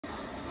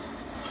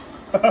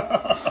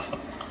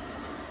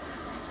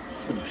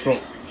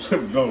Trump.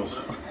 McDonald's.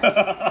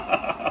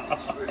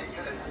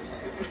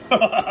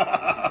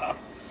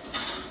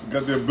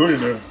 Goddamn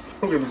billionaire.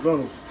 Look at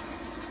McDonald's.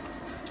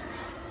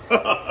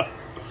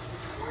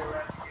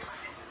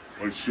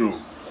 Well, sure.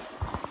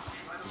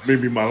 This may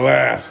be my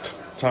last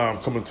time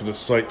coming to this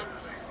site.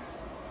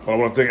 But I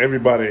want to thank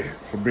everybody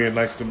for being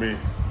nice to me.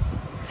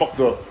 Fuck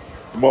the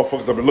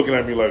motherfuckers that been looking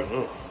at me like,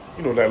 oh,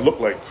 you know, that look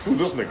like, who's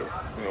this nigga?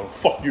 You know,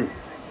 fuck you.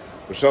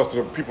 But shout out to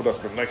the people that's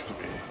been nice to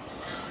me.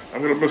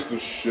 I'm gonna miss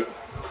this shit.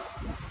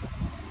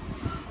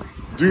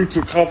 Due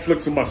to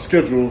conflicts in my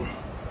schedule,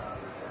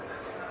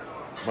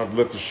 I'm about to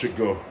let this shit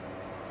go.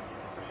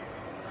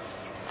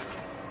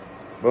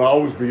 But I'll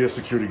always be your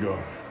security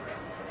guard.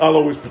 I'll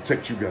always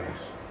protect you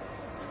guys.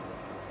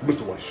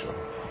 Mr. White Show.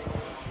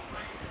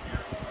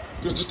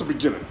 Just the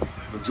beginning,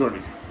 the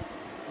journey.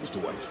 Mr.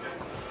 White.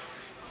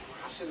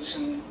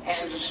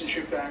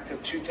 Citizenship Act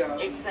of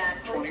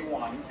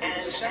 2021.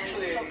 And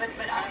essentially a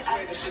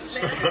pathway to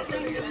citizenship.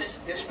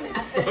 May I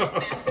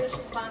finish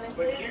responding,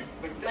 please?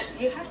 But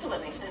you have to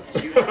let me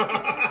finish. You have the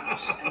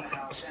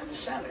House and the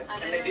Senate,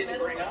 and they didn't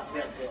bring up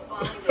that bill.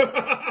 Responding to the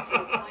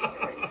point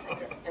you're raising,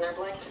 and I'd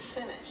like to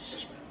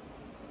finish.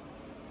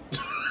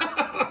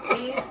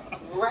 We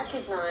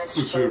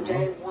recognized from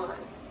day one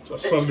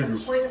that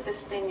the point of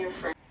this being your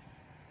friend.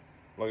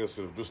 Like I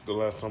said, if this is the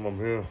last time I'm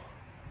here,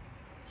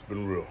 it's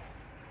been real.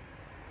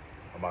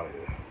 I'm out of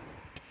here.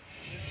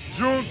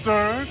 June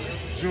 3rd.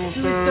 June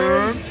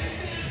 3rd.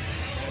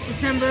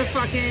 December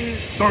fucking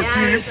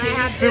 13th.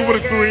 Yes, still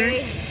with a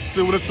 3.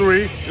 Still with a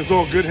 3. It's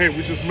all good. Hey,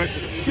 we just met.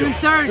 June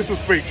 3rd. This is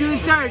fake. June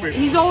 3rd.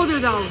 He's older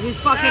though. He's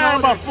fucking older.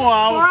 About 4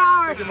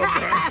 hours. 4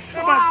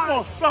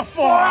 hours. About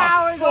 4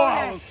 hours. 4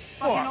 hours.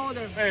 Fucking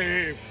older.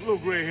 Hey, a little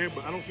gray hair,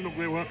 but I don't see no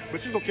gray with her.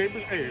 But she's okay.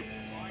 But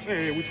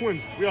hey, we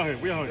twins. We out here.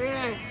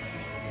 Yeah.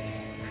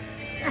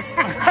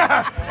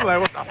 I'm like,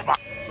 what the fuck?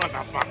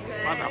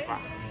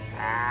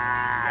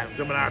 Ah,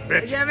 Gemini,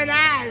 bitch.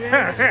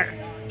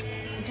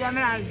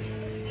 Gemini.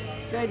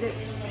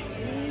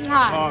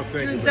 Oh,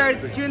 thank June you. 3rd.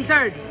 June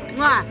 3rd.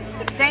 Mwah.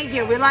 Thank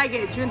you. We like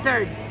it. June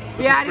 3rd.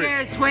 We out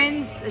here,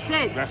 twins. That's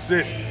it. That's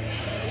it.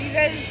 You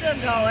guys are still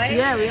going?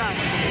 Yeah, we are.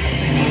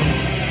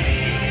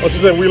 Oh, she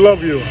said, we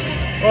love you.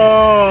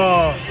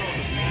 Oh,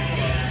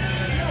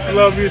 I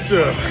love you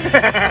too.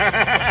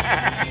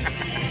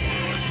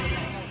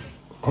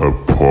 I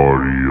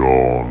party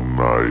all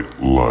night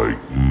like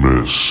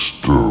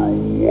Mr.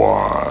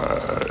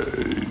 White.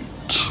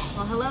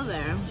 Well, hello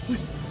there.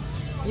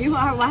 You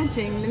are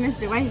watching the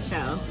Mr. White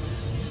Show.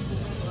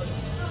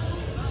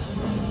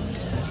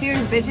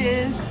 Cheers,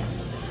 bitches.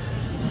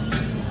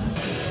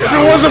 If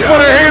it wasn't for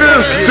the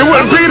haters, there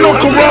wouldn't be no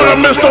Corona,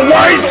 Mr.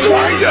 White.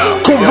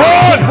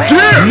 Corona,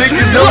 yeah.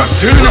 Nigga, don't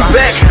turn it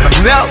back.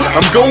 Now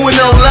I'm going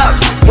all out.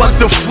 What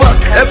the fuck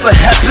ever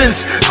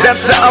happens,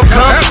 that's the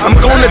outcome. I'm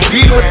gonna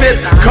deal with it.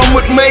 Come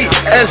with me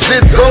as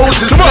it goes.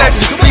 It's glad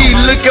to see.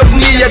 Look at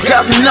me, I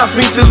got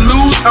nothing to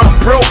lose. I'm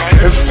broke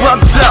and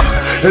fucked up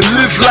and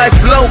live life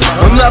low.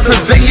 Another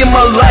day in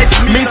my life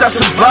means I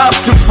survive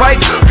to fight.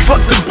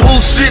 Fuck the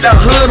bullshit, I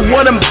heard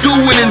what I'm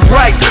doing and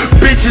right.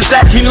 Bitches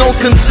acting no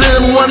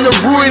concern, wanna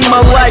ruin my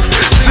life.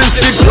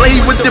 Since they play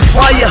with the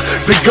fire,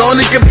 they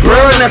gonna get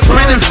burned. I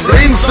spit in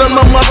flames on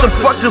my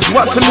motherfuckers,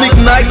 watch them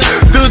ignite.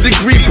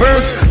 3rd-degree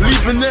burns,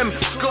 leaving them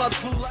scarred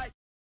for life.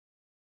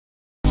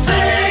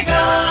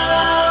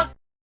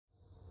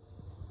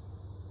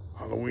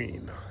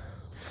 Halloween.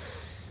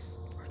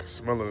 I can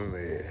smell it in the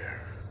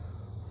air.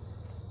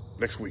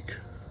 Next week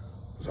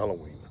is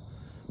Halloween.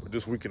 But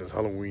this weekend is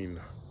Halloween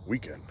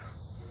weekend.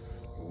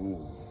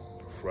 Ooh,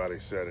 Friday,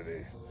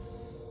 Saturday,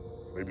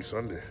 maybe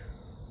Sunday.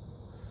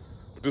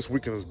 But this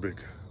weekend is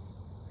big.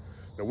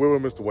 Now, where will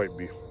Mr. White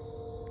be?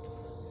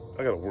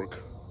 I gotta work,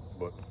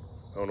 but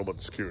I don't know about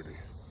the security.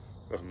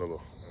 That's another,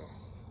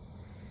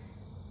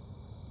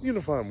 even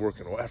if I'm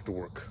working or after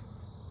work,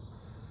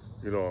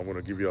 I'm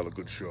gonna give y'all a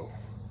good show.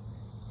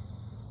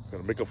 I'm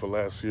gonna make up for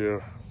last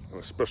year,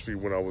 and especially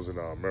when I was in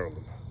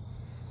Maryland.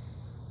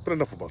 But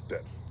enough about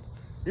that.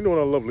 You know what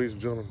I love, ladies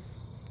and gentlemen?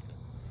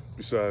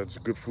 Besides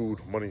good food,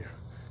 money,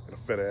 and a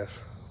fat ass,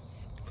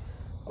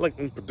 I like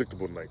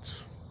unpredictable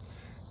nights.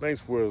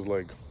 Nights where it's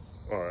like,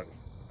 all right,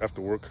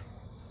 after work,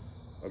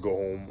 I go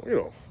home,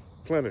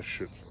 planning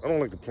shit. I don't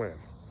like to plan.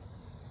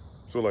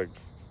 So like,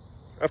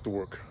 after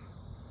work,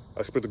 I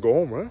expect to go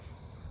home, right?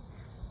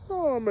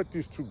 Oh, I met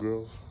these 2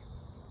 girls.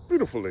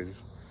 Beautiful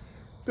ladies.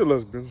 They're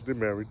lesbians, they're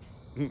married.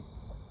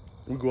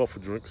 We go out for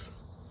drinks.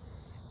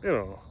 I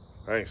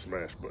ain't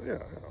smashed, but we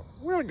had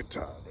a good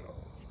time,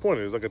 Point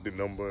is, I got their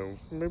number, and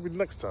maybe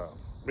next time.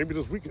 Maybe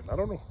this weekend, I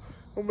don't know.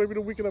 Or maybe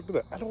the weekend after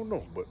that, I don't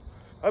know. But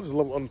I just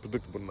love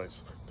unpredictable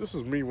nights. This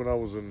is me when I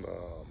was in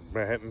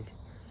Manhattan,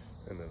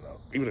 and then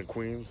even in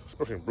Queens,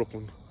 especially in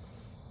Brooklyn.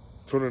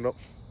 Turning up,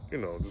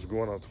 just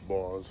going out to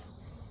bars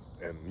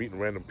and meeting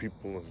random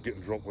people and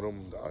getting drunk with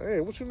them.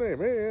 Hey, what's your name?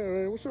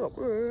 Hey, what's up?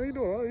 Hey, how you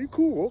doing? You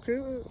cool? Okay.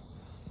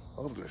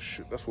 I love that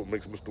shit. That's what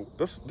makes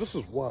This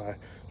is why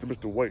the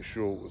Mr. White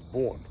Show was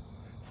born,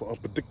 for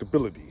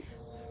unpredictability,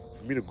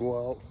 for me to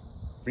go out,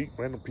 meet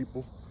random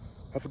people,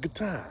 have a good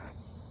time. You know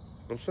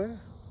what I'm saying?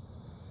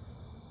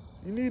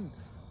 You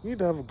need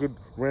to have a good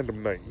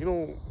random night. You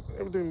know,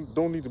 everything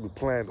don't need to be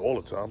planned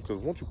all the time, because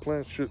once you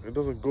plan shit, it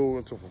doesn't go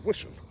into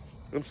fruition. You know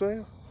what I'm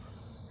saying?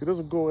 It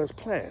doesn't go as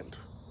planned.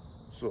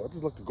 So I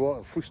just like to go out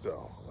and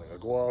freestyle. Like, I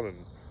go out and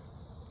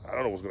I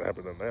don't know what's gonna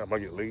happen that night. I might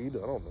get laid.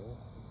 I don't know.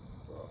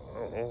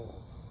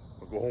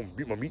 I'll go home and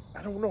beat my meat.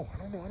 I don't know.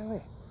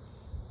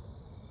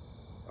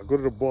 I go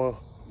to the bar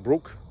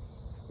broke,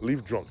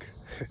 leave drunk.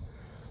 You know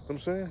what I'm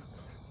saying?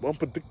 But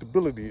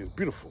unpredictability is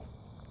beautiful.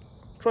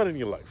 Try it in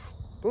your life.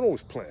 Don't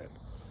always plan.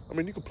 I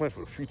mean, you can plan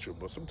for the future,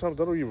 but sometimes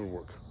that don't even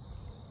work.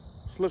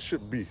 Just let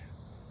shit be.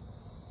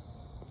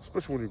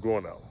 Especially when you're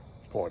going out,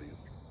 partying.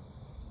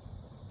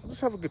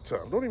 Just have a good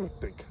time. Don't even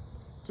think.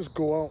 Just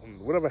go out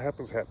and whatever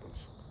happens,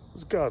 happens.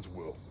 It's God's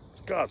will.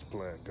 It's God's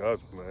plan. You know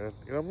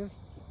what I mean?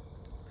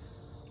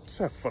 Just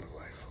have fun in life.